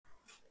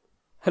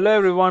Hello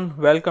everyone,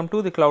 welcome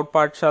to the Cloud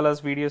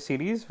Patashala's video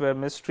series where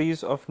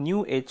mysteries of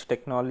new age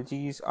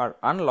technologies are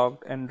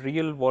unlocked and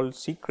real world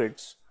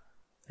secrets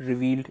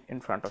revealed in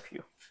front of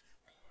you.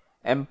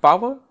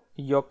 Empower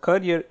your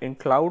career in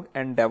cloud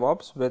and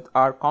DevOps with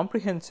our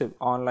comprehensive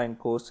online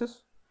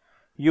courses.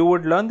 You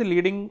would learn the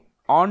leading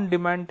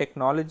on-demand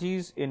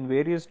technologies in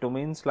various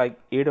domains like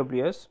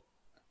AWS,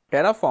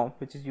 Terraform,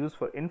 which is used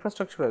for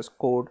infrastructure as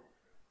code,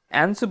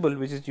 Ansible,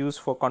 which is used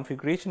for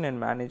configuration and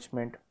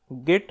management,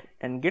 Git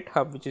and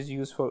GitHub, which is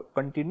used for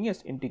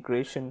continuous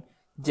integration,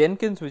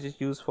 Jenkins, which is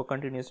used for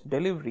continuous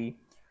delivery,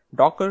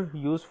 Docker,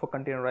 used for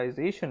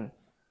containerization,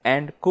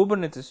 and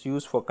Kubernetes is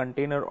used for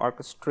container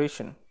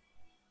orchestration.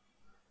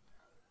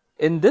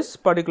 In this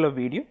particular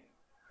video,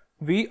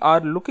 we are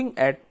looking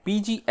at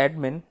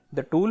pgAdmin,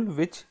 the tool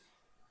which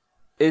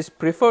is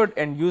preferred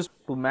and used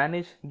to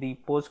manage the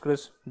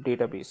Postgres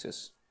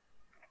databases.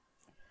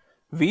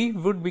 We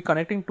would be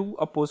connecting to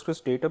a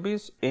Postgres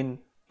database in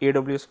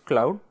AWS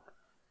Cloud,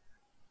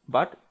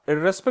 but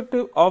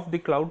irrespective of the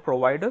cloud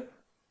provider,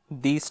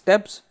 the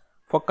steps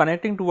for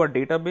connecting to a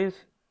database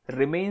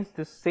remains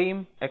the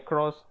same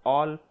across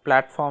all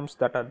platforms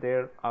that are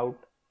there out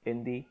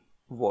in the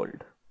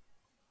world.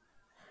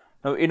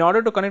 Now, in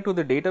order to connect to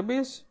the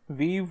database,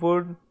 we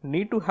would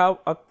need to have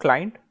a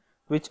client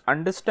which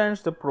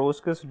understands the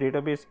Postgres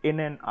database in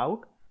and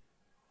out.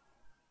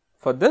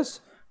 For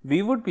this,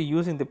 we would be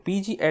using the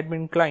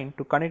pgAdmin client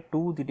to connect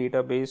to the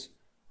database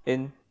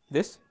in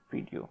this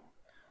video.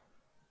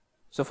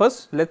 So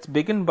first, let's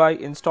begin by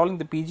installing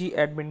the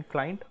pgAdmin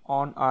client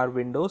on our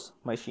Windows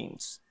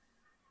machines.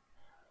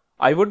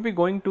 I would be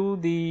going to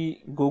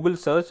the Google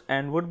search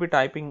and would be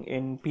typing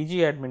in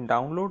pgAdmin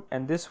download,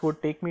 and this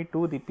would take me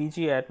to the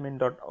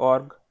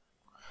pgadmin.org.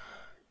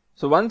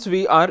 So once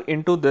we are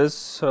into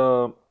this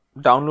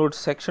download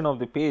section of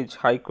the page,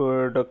 I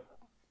could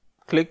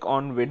click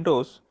on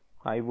Windows.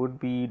 I would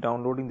be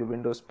downloading the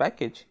Windows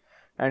package,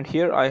 and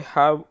here I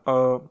have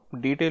a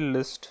detailed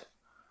list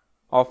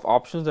of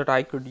options that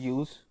I could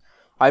use.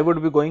 I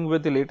would be going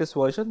with the latest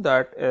version,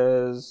 that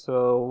is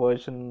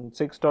version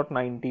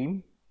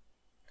 6.19,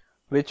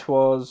 which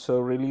was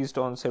released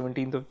on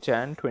 17th of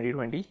Jan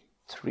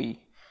 2023.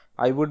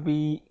 I would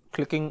be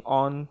clicking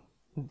on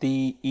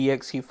the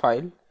exe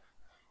file,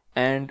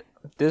 and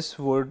this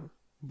would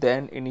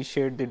then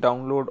initiate the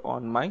download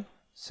on my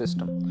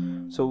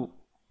system. So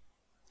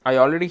I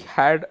already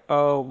had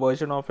a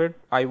version of it.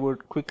 I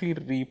would quickly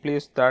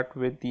replace that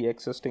with the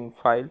existing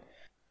file.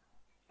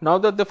 Now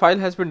that the file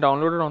has been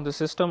downloaded on the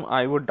system,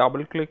 I would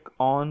double click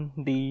on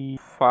the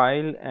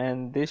file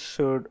and this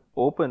should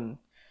open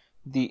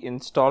the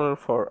installer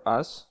for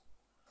us.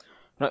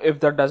 Now if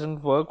that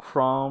doesn't work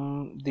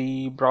from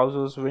the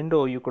browser's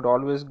window, you could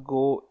always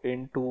go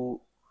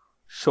into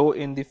show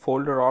in the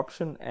folder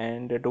option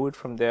and do it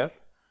from there.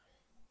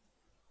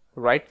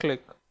 Right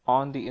click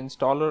on the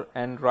installer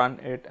and run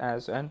it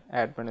as an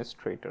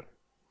administrator.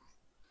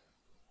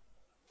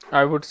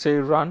 I would say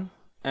run,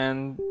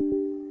 and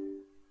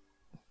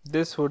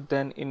this would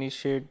then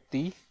initiate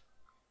the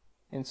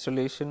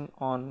installation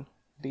on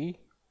the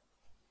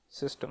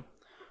system.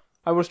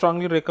 I would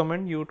strongly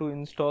recommend you to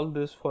install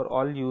this for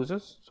all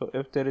users. So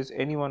if there is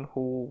anyone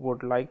who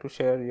would like to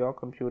share your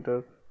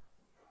computer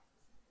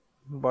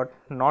but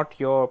not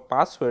your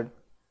password,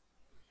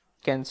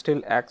 can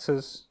still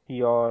access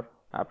your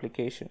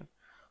application.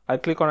 I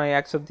click on I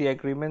accept the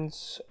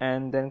agreements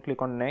and then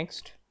click on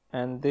next,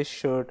 and this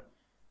should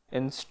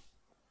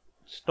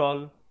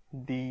install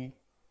the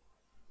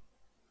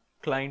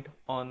client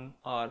on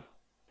our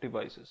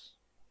devices.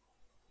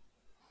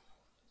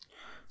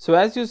 So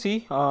as you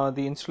see,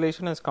 the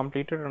installation is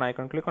completed, and I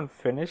can click on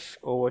finish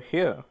over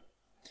here,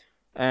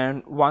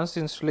 and once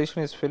the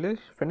installation is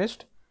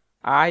finished,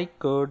 I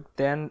could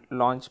then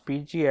launch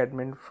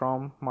pgAdmin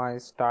from my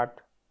start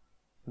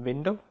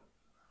window.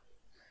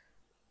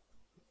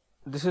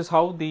 This is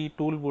how the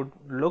tool would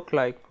look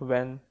like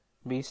when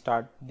we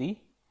start the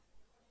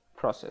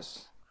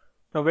process.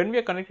 Now when we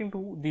are connecting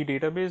to the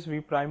database, we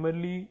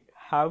primarily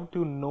have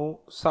to know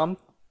some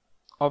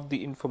of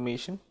the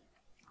information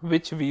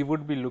which we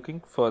would be looking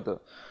further.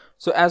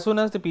 So as soon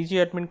as the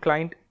pgAdmin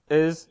client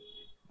is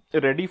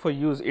ready for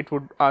use, it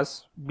would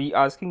be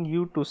asking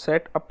you to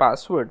set a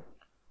password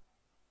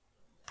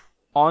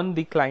on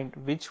the client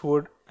which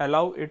would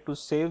allow it to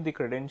save the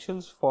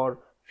credentials for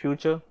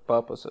future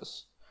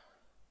purposes.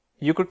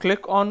 You could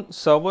click on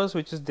servers,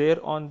 which is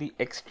there on the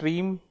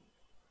extreme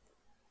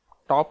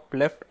top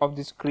left of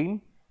the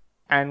screen,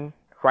 and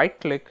right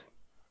click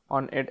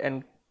on it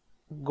and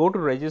go to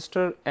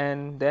register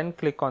and then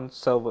click on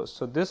servers.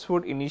 So this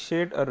would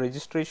initiate a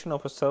registration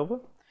of a server.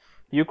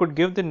 You could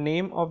give the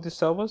name of the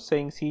server,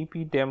 saying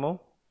cp demo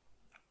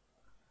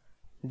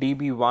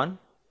db1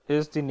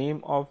 is the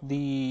name of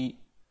the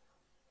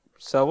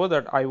server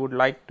that I would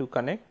like to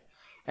connect,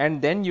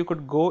 and then you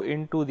could go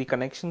into the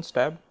connections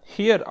tab.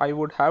 Here I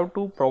would have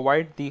to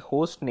provide the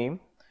host name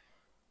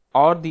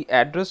or the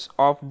address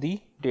of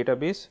the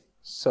database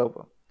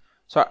server.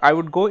 So I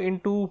would go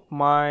into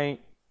my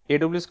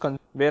AWS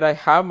where I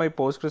have my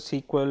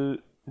PostgreSQL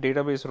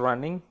database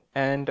running,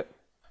 and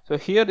so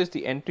here is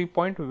the entry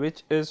point,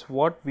 which is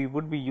what we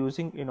would be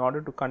using in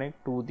order to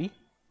connect to the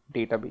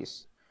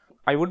database.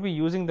 I would be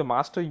using the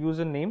master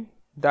username,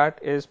 that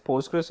is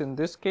Postgres in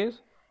this case,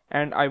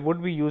 and I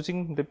would be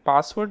using the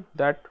password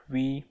that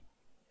we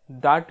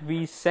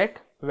set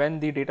when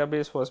the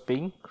database was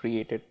being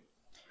created.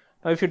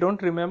 Now, if you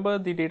don't remember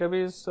the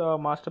database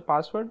master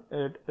password,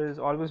 it is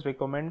always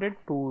recommended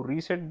to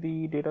reset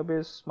the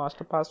database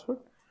master password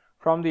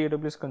from the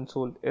AWS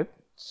console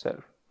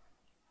itself.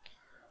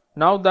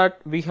 Now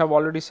that we have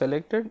already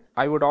selected,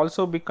 I would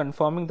also be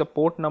confirming the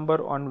port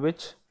number on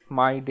which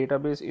my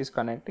database is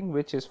connecting,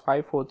 which is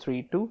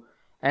 5432,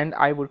 and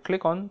I would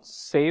click on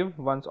save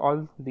once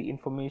all the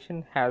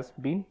information has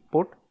been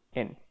put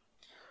in.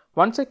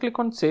 Once I click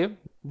on save,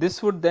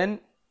 this would then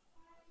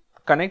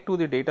connect to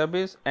the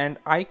database, and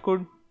I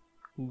could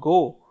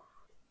go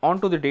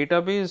onto the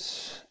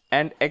database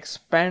and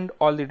expand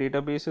all the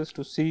databases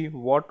to see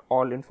what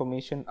all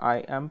information I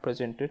am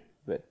presented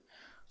with.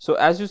 So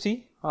as you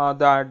see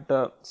that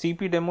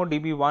cpdemo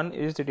db1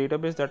 is the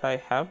database that I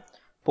have.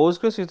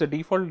 Postgres is the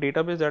default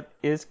database that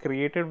is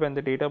created when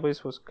the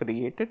database was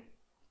created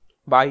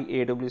by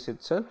AWS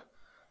itself.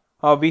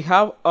 We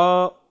have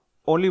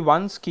only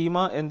one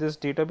schema in this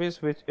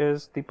database, which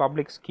is the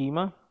public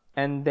schema,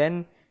 and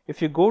then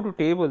if you go to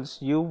tables,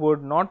 you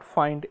would not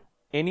find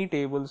any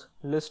tables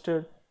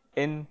listed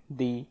in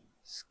the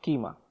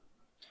schema.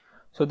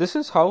 So this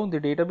is how the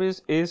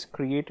database is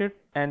created,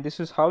 and this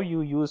is how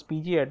you use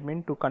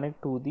pgAdmin to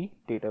connect to the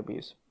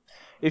database.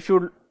 If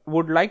you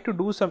would like to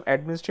do some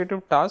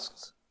administrative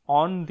tasks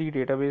on the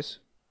database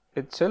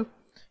itself,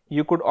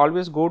 you could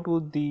always go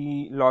to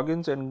the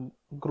logins and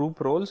group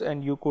roles,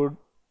 and you could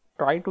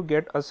try to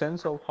get a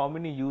sense of how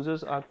many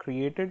users are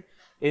created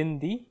in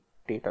the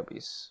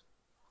database.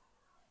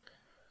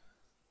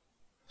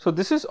 So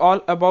this is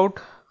all about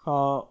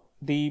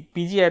the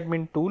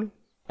pgAdmin tool,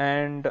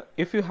 and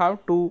if you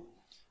have to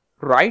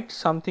write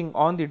something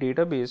on the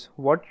database,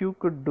 what you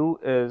could do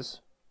is,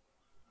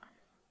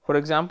 for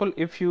example,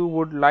 if you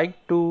would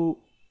like to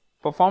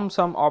perform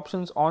some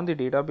options on the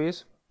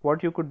database,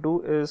 what you could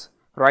do is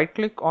right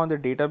click on the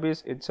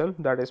database itself,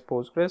 that is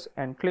Postgres,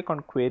 and click on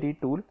query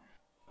tool,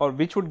 or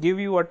which would give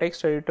you a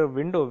text editor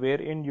window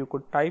wherein you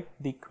could type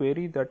the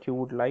query that you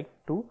would like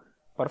to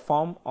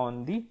perform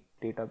on the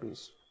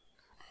database.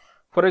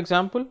 For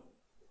example,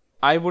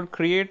 I would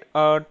create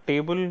a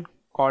table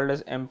called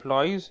as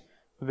employees,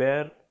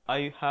 where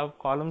I have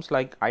columns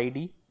like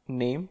ID,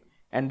 name,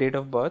 and date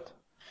of birth.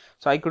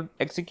 So I could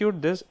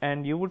execute this,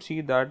 and you would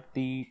see that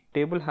the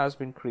table has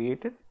been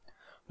created.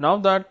 Now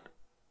that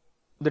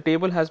the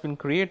table has been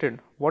created,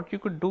 what you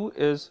could do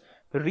is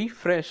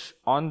refresh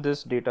on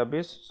this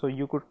database. So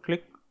you could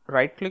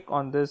right click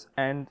on this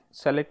and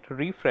select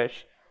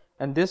refresh,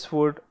 and this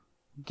would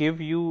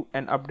give you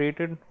an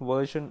updated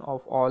version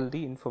of all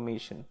the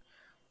information.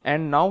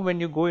 And now when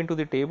you go into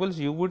the tables,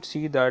 you would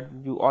see that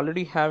you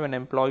already have an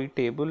employee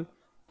table,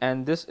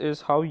 and this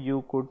is how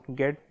you could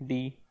get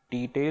the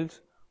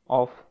details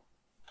of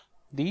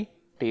the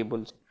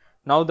tables.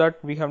 Now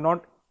that we have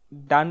not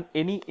done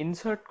any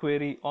insert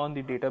query on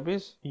the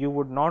database, you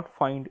would not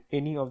find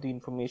any of the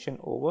information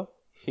over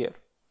here.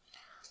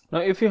 Now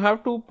if you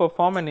have to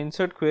perform an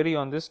insert query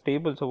on this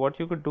table, so what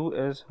you could do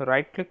is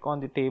right click on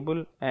the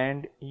table,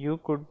 and you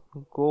could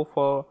go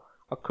for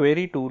a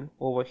query tool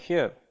over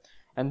here,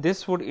 and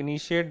this would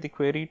initiate the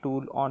query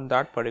tool on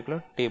that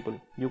particular table.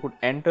 You could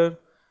enter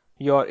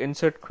your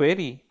insert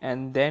query,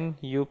 and then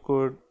you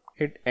could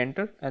hit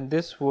enter, and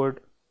this would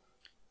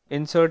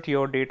insert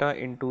your data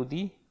into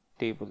the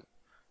table.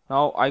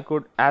 Now I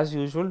could, as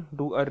usual,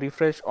 do a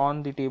refresh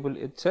on the table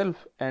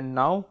itself, and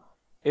now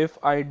if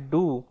I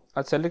do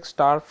a select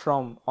star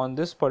from on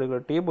this particular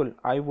table,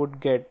 I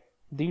would get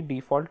the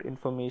default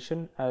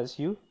information as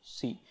you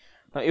see.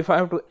 Now if I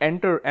have to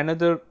enter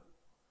another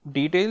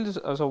details,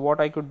 so what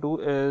I could do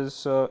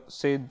is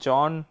say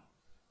John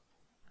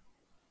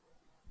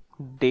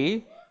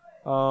Day,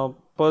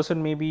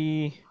 person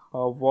maybe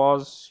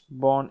was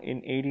born in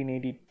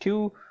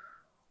 1882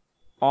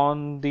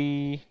 on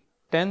the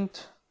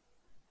 10th,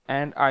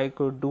 and I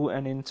could do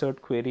an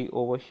insert query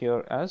over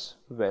here as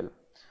well.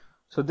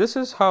 So this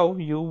is how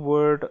you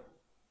would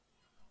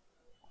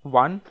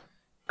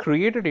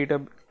create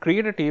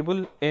a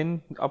table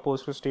in a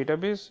Postgres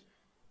database,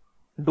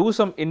 do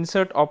some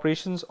insert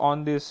operations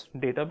on this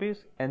database,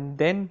 and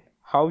then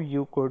how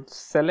you could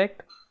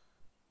select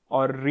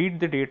or read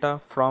the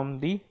data from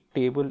the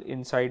table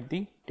inside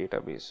the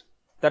database.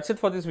 That's it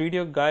for this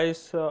video,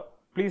 guys.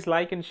 Please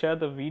like and share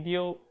the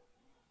video.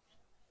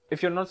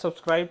 If you're not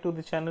subscribed to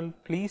the channel,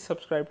 please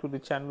subscribe to the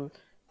channel.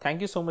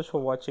 Thank you so much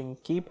for watching.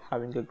 Keep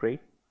having a great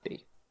day.